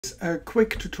A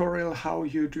quick tutorial how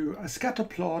you do a scatter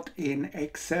plot in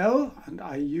Excel, and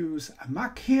I use a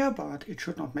Mac here, but it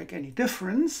should not make any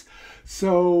difference.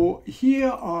 So here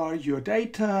are your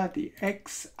data, the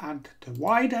X and the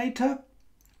Y data,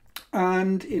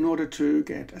 and in order to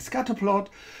get a scatter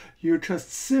plot you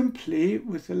just simply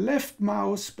with the left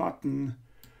mouse button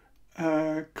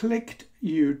clicked,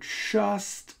 you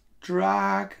just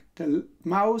drag the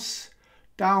mouse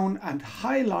down and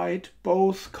highlight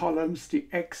both columns, the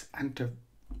X and the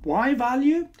Y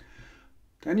value.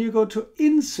 Then you go to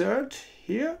Insert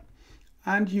here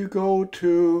and you go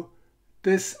to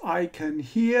this icon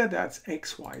here, that's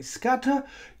XY scatter.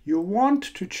 You want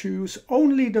to choose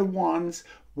only the ones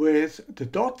with the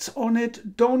dots on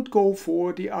it. Don't go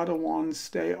for the other ones,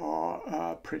 they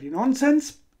are pretty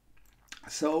nonsense.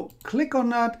 So click on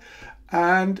that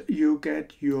and you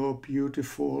get your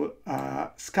beautiful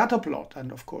scatter plot.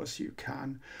 And of course you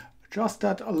can adjust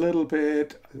that a little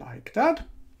bit like that.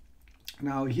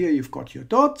 Now here you've got your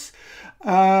dots.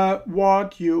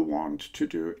 What you want to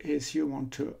do is you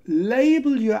want to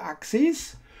label your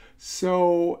axes.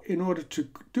 So in order to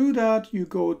do that, you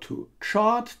go to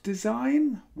Chart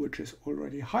Design, which is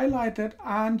already highlighted,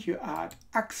 and you add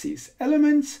Axis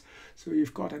Elements. So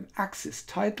you've got an axis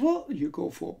title. You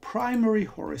go for Primary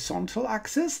Horizontal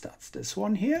Axis, that's this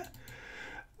one here.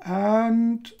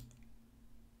 And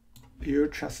you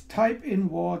just type in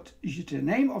what the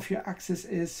name of your axis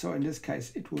is. So in this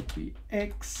case, it would be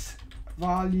X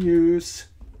values,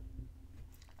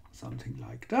 something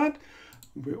like that.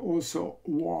 We also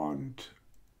want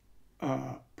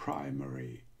a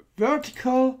primary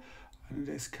vertical. In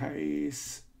this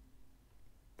case,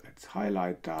 let's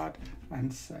highlight that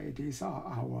and say these are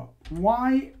our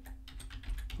Y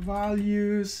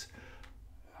values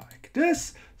like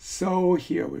this. So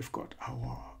here we've got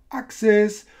our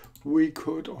axis. We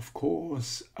could, of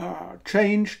course,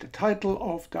 change the title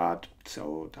of that,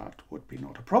 so that would be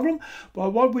not a problem.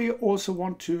 But what we also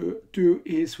want to do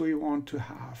is we want to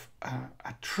have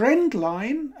a trend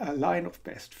line, a line of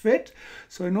best fit.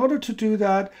 So in order to do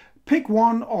that, pick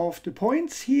one of the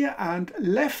points here and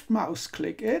left mouse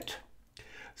click it.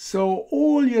 So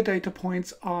all your data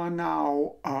points are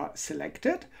now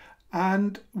selected.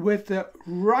 And with the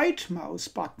right mouse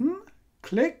button,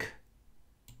 click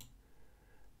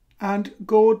and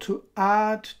go to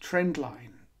Add Trend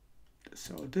Line.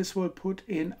 So this will put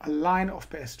in a line of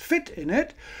best fit in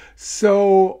it.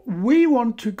 So we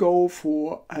want to go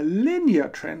for a linear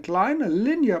trend line, a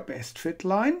linear best fit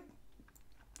line.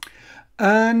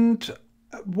 And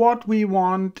what we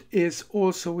want is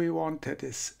also, we want that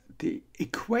is the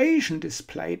equation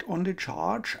displayed on the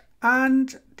chart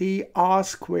and the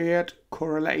R-squared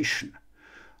correlation.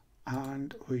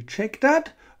 And we check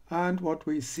that. And what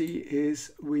we see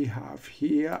is we have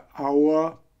here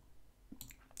our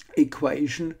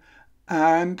equation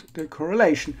and the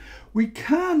correlation. We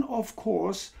can, of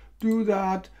course, do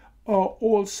that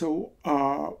also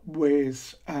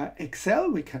with Excel.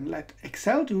 We can let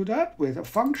Excel do that with a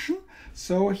function.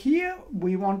 So here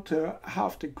we want to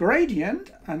have the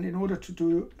gradient, and in order to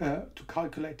do to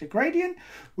calculate the gradient,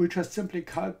 we just simply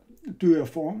do a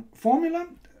formula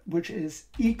which is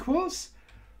equals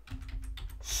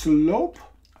slope,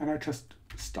 and I just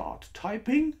start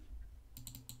typing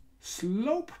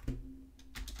slope,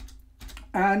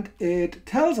 and it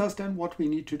tells us then what we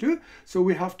need to do. So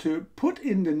we have to put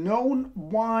in the known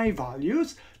Y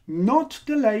values, not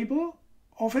the label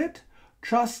of it,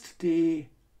 just the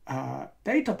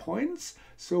data points.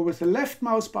 So with the left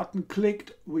mouse button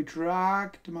clicked, we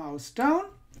drag the mouse down,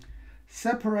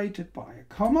 separated by a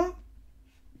comma,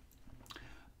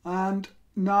 and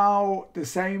now the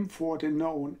same for the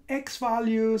known X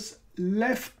values,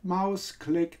 left mouse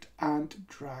clicked and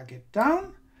drag it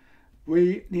down.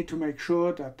 We need to make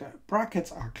sure that the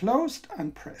brackets are closed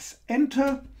and press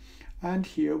enter. And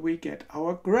here we get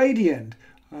our gradient.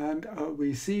 And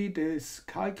we see this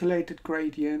calculated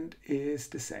gradient is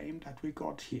the same that we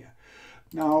got here.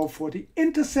 Now for the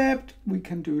intercept, we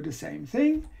can do the same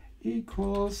thing,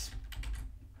 equals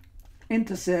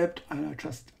intercept, and I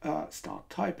just start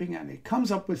typing and it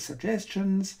comes up with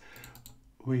suggestions.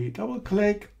 We double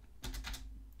click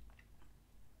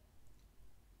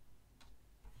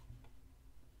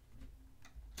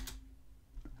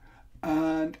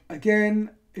and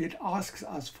again it asks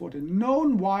us for the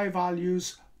known Y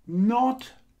values,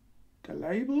 not the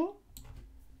label.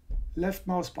 Left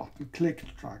mouse button click,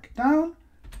 drag down,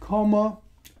 comma,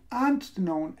 and the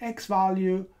known X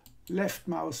value, left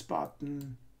mouse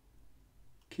button,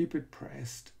 keep it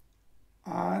pressed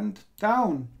and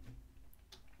down.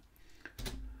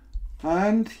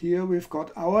 And here we've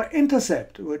got our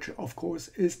intercept, which of course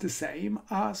is the same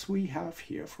as we have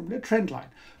here from the trend line.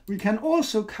 We can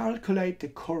also calculate the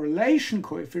correlation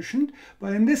coefficient,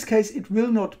 but in this case it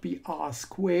will not be r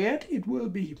squared, it will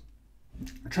be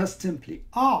just simply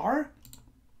r.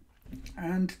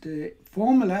 And the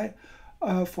formula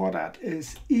for that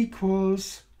is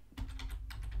equals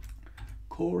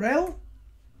correl.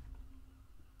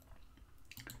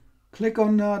 Click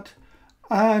on that.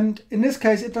 And in this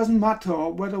case, it doesn't matter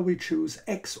whether we choose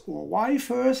X or Y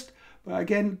first. But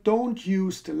again, don't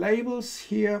use the labels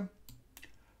here.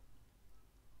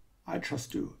 I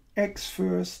just do X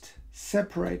first,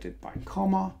 separated by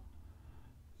comma,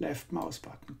 left mouse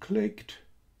button clicked,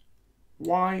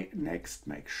 Y next,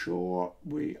 make sure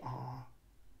we are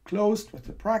closed with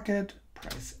the bracket,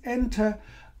 press enter,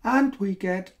 and we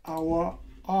get our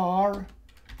R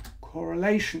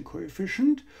correlation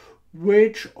coefficient,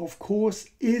 which of course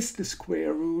is the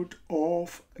square root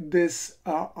of this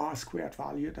r squared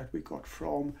value that we got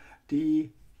from the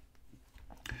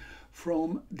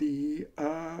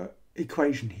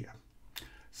equation here.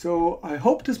 So I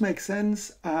hope this makes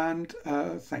sense, and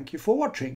thank you for watching.